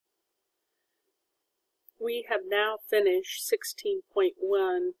We have now finished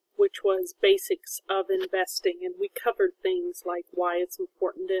 16.1, which was basics of investing, and we covered things like why it's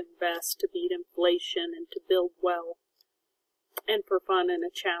important to invest to beat inflation and to build wealth and for fun and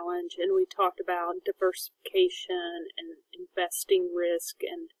a challenge, and we talked about diversification and investing risk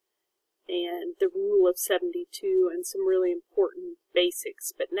and the rule of 72 and some really important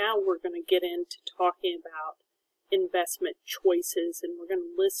basics. But now we're going to get into talking about investment choices, and we're going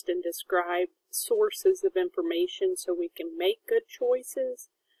to list and describe sources of information so we can make good choices,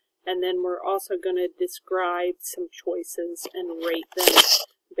 and then we're also going to describe some choices and rate them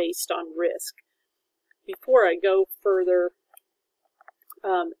based on risk. Before I go further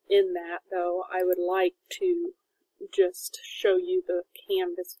in that, though, I would like to just show you the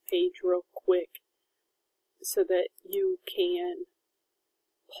Canvas page real quick so that you can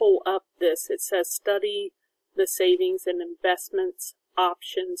pull up this. It says study the savings and investments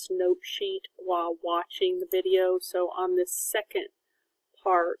options note sheet while watching the video. So on this second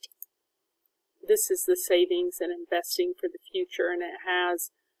part, this is the savings and investing for the future, and it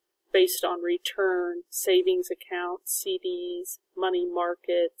has based on return, savings accounts, CDs, money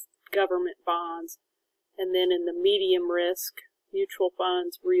markets, government bonds, and then in the medium risk, mutual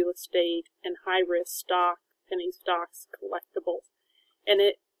funds, real estate, and high risk stock, penny stocks, collectibles. And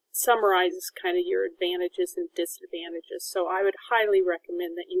it summarizes kind of your advantages and disadvantages. So I would highly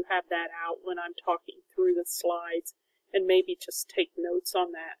recommend that you have that out when I'm talking through the slides, and maybe just take notes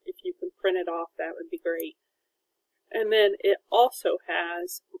on that. If you can print it off, that would be great. And then it also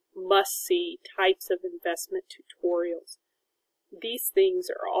has must-see types of investment tutorials. These things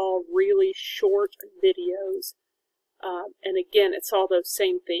are all really short videos. And again, it's all those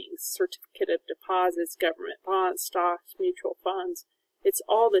same things: certificate of deposits, government bonds, stocks, mutual funds. It's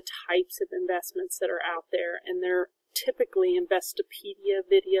all the types of investments that are out there, and they're typically Investopedia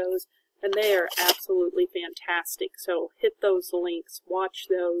videos, and they are absolutely fantastic. So hit those links, watch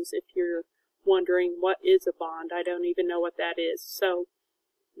those if you're wondering what is a bond. I don't even know what that is. So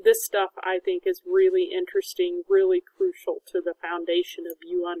this stuff I think is really interesting, really crucial to the foundation of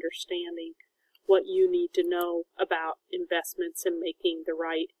you understanding what you need to know about investments and making the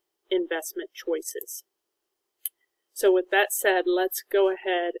right investment choices. So with that said, let's go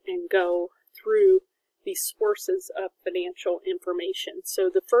ahead and go through the sources of financial information. So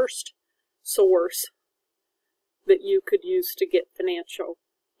the first source that you could use to get financial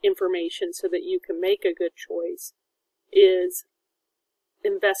information so that you can make a good choice is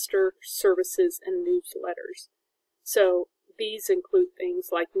investor services and newsletters. So these include things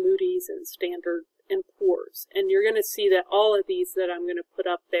like Moody's and Standard & Poor's. And you're going to see that all of these that I'm going to put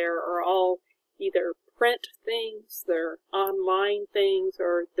up there are all either print things, they're online things,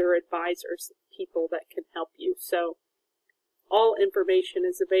 or they're advisors, people that can help you. So all information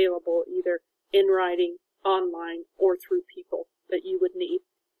is available either in writing, online, or through people that you would need.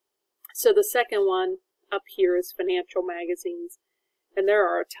 So the second one up here is financial magazines, and there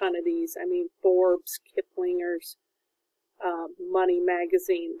are a ton of these. I mean, Forbes, Kiplinger's, Money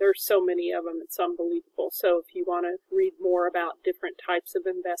Magazine. There's so many of them, it's unbelievable. So if you want to read more about different types of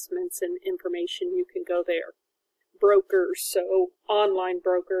investments and information, you can go there. Brokers, so online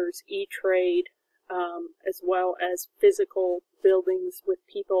brokers, E-Trade, as well as physical buildings with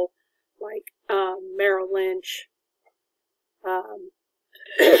people like Merrill Lynch,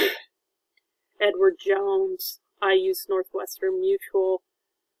 Edward Jones. I use Northwestern Mutual.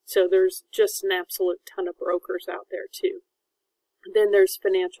 So there's just an absolute ton of brokers out there too. Then there's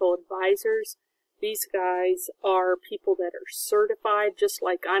financial advisors. These guys are people that are certified, just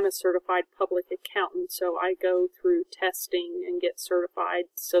like I'm a certified public accountant. So I go through testing and get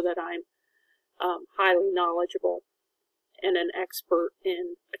certified so that I'm highly knowledgeable and an expert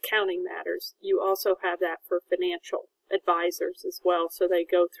in accounting matters. You also have that for financial advisors as well. So they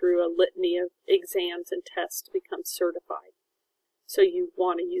go through a litany of exams and tests to become certified. So you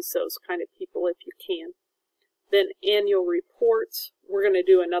want to use those kind of people if you can. Then annual reports. We're going to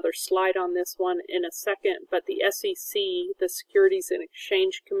do another slide on this one in a second, but the SEC, the Securities and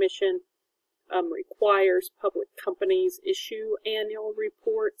Exchange Commission, requires public companies issue annual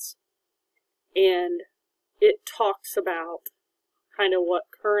reports, and it talks about kind of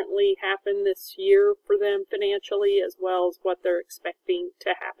what currently happened this year for them financially, as well as what they're expecting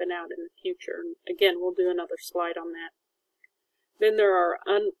to happen out in the future. And again, we'll do another slide on that. Then there are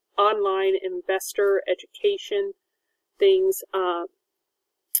online investor education things.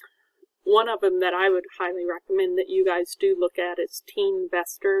 One of them that I would highly recommend that you guys do look at is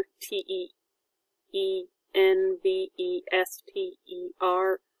Teenvestor,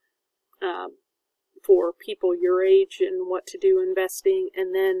 T-E-E-N-V-E-S-T-E-R, for people your age and what to do investing.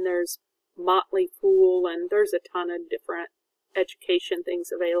 And then there's Motley Fool, and there's a ton of different education things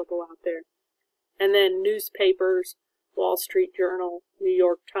available out there. And then newspapers, Wall Street Journal, New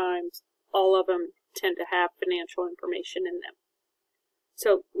York Times, all of them tend to have financial information in them.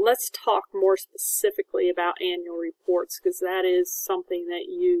 So let's talk more specifically about annual reports, because that is something that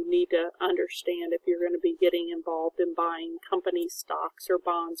you need to understand if you're going to be getting involved in buying company stocks or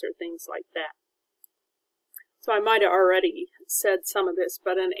bonds or things like that. So I might have already said some of this,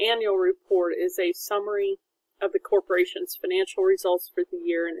 but an annual report is a summary of the corporation's financial results for the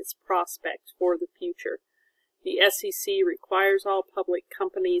year and its prospects for the future. The SEC requires all public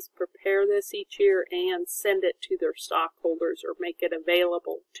companies prepare this each year and send it to their stockholders or make it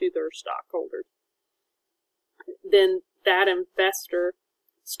available to their stockholders. Then that investor,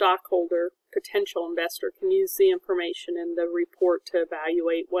 stockholder, potential investor can use the information in the report to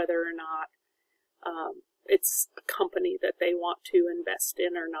evaluate whether or not it's a company that they want to invest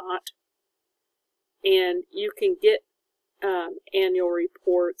in or not. And you can get annual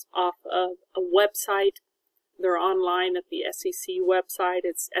reports off of a website. They're online at the SEC website.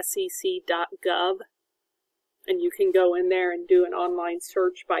 It's sec.gov. And you can go in there and do an online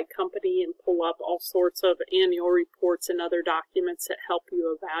search by company and pull up all sorts of annual reports and other documents that help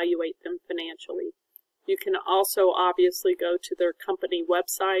you evaluate them financially. You can also obviously go to their company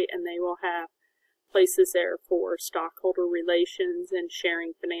website, and they will have places there for stockholder relations and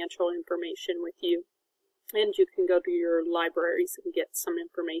sharing financial information with you. And you can go to your libraries and get some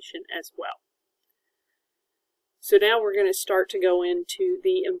information as well. So now we're going to start to go into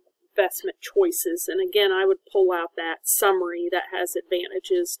the investment choices. And again, I would pull out that summary that has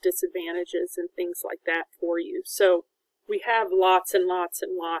advantages, disadvantages, and things like that for you. So we have lots and lots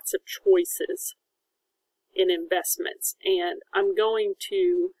and lots of choices in investments. And I'm going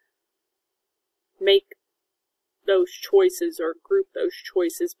to make those choices or group those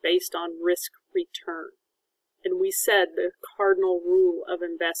choices based on risk return. And we said the cardinal rule of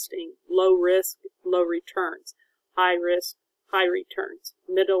investing: low risk, low returns; high risk, high returns;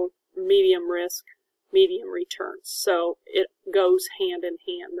 medium risk, medium returns. So it goes hand in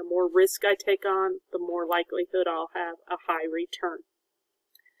hand. The more risk I take on, the more likelihood I'll have a high return.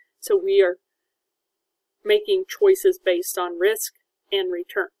 So we are making choices based on risk and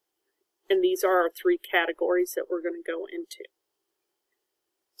return. And these are our three categories that we're going to go into.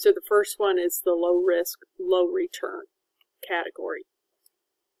 So the first one is the low risk, low return category.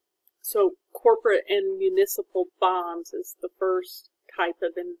 So corporate and municipal bonds is the first type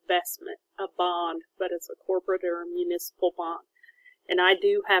of investment, a bond, but it's a corporate or a municipal bond. And I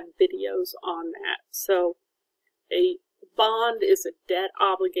do have videos on that. So a bond is a debt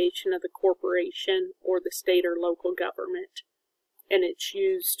obligation of the corporation or the state or local government, and it's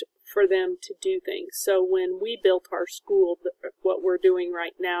used for them to do things. So when we built our school, what we're doing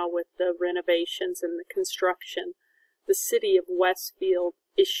right now with the renovations and the construction, the city of Westfield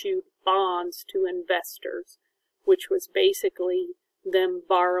issued bonds to investors, which was basically them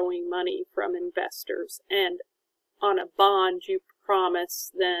borrowing money from investors. And on a bond, you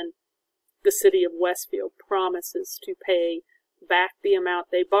promise, then the city of Westfield promises to pay back the amount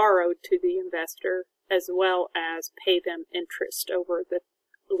they borrowed to the investor, as well as pay them interest over the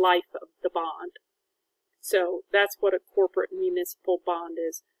life of the bond. So that's what a corporate municipal bond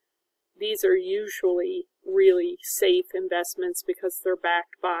is. These are usually really safe investments because they're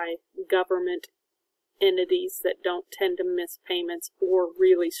backed by government entities that don't tend to miss payments, or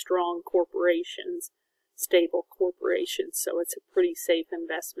really strong corporations, stable corporations. So it's a pretty safe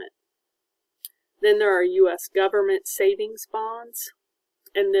investment. Then there are U.S. government savings bonds,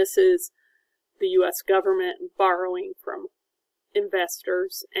 and this is the U.S. government borrowing from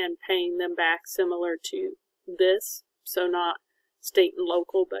investors and paying them back, similar to this. So not state and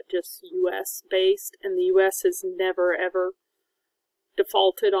local, but just U.S. based. And the U.S. has never ever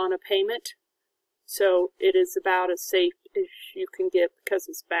defaulted on a payment. So it is about as safe as you can get because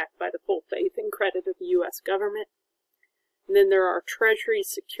it's backed by the full faith and credit of the U.S. government. And then there are Treasury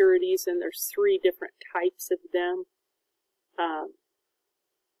securities, and there's three different types of them.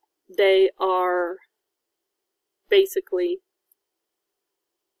 They are basically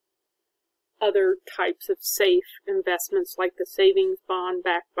other types of safe investments, like the savings bond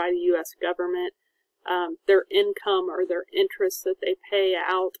backed by the U.S. government. Their income or their interest that they pay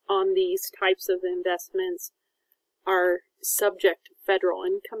out on these types of investments are subject to federal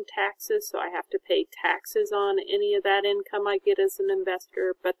income taxes, so I have to pay taxes on any of that income I get as an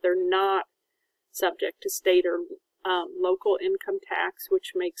investor, but they're not subject to state or local income tax,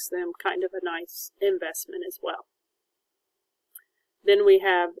 which makes them kind of a nice investment as well. Then we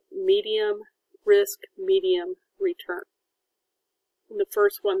have medium risk, medium return. The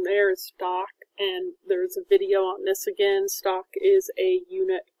first one there is stock, and there's a video on this again. Stock is a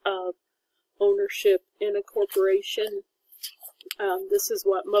unit of ownership in a corporation. This is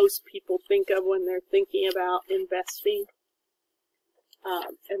what most people think of when they're thinking about investing.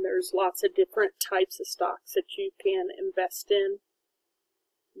 And there's lots of different types of stocks that you can invest in.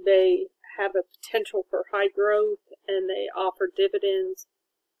 They have a potential for high growth, and they offer dividends,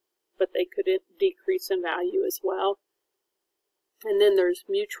 but they could decrease in value as well. And then there's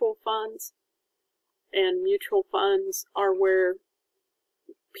mutual funds, and mutual funds are where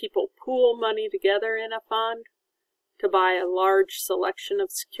people pool money together in a fund to buy a large selection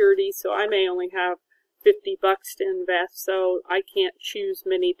of securities. So I may only have $50 to invest, so I can't choose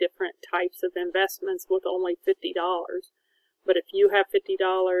many different types of investments with only $50. But if you have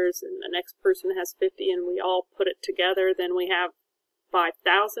 $50 and the next person has $50 and we all put it together, then we have $5,000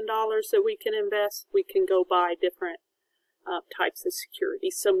 that we can invest. We can go buy different types of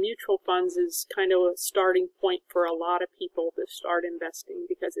securities. So mutual funds is kind of a starting point for a lot of people to start investing,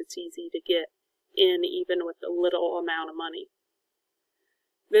 because it's easy to get in even with a little amount of money.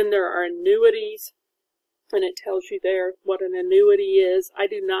 Then there are annuities, and it tells you there what an annuity is. I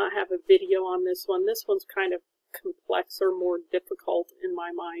do not have a video on this one. This one's kind of complex or more difficult in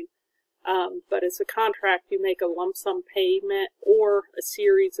my mind. But it's a contract. You make a lump sum payment or a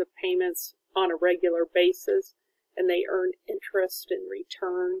series of payments on a regular basis, and they earn interest in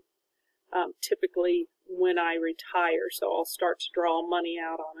return, typically when I retire. So I'll start to draw money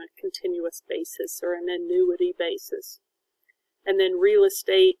out on a continuous basis or an annuity basis. And then real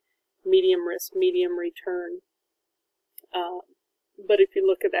estate, medium risk, medium return. But if you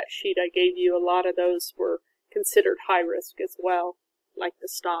look at that sheet I gave you, a lot of those were considered high risk as well, like the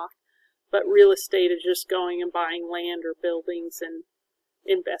stock. But real estate is just going and buying land or buildings and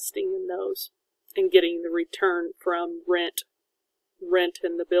investing in those and getting the return from rent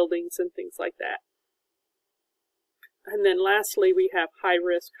in the buildings and things like that. And then lastly, we have high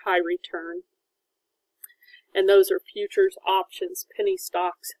risk, high return. And those are futures, options, penny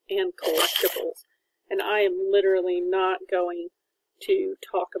stocks, and collectibles. And I am literally not going to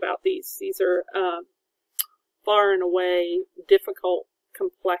talk about these. These are far and away difficult,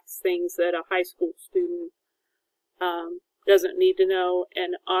 complex things that a high school student doesn't need to know.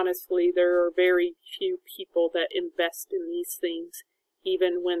 And honestly, there are very few people that invest in these things,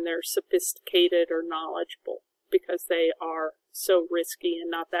 even when they're sophisticated or knowledgeable, because they are so risky and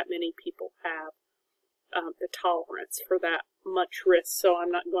not that many people have the tolerance for that much risk. So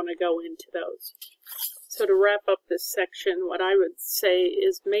I'm not going to go into those. So to wrap up this section, what I would say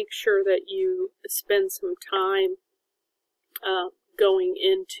is make sure that you spend some time going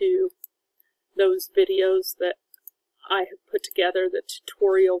into those videos that I have put together, the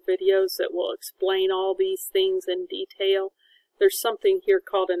tutorial videos that will explain all these things in detail. There's something here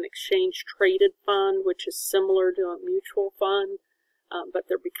called an exchange traded fund, which is similar to a mutual fund, but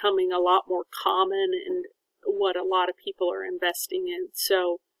they're becoming a lot more common in what a lot of people are investing in.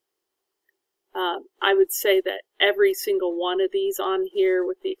 So I would say that every single one of these on here,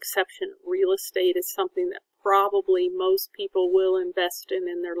 with the exception of real estate, is something that probably most people will invest in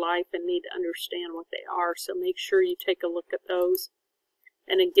their life and need to understand what they are. So make sure you take a look at those.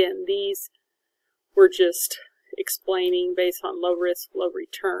 And again, these were just explaining based on low risk, low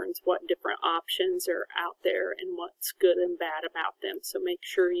returns, what different options are out there and what's good and bad about them. So make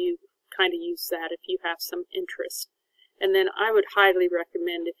sure you kind of use that if you have some interest. And then I would highly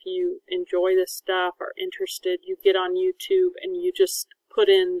recommend, if you enjoy this stuff, are interested, you get on YouTube and you just put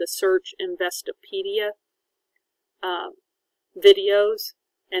in the search Investopedia videos,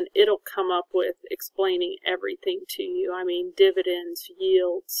 and it'll come up with explaining everything to you. I mean, dividends,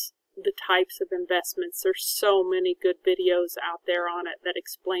 yields, the types of investments. There's so many good videos out there on it that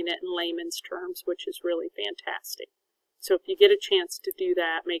explain it in layman's terms, which is really fantastic. So if you get a chance to do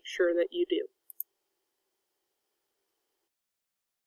that, make sure that you do.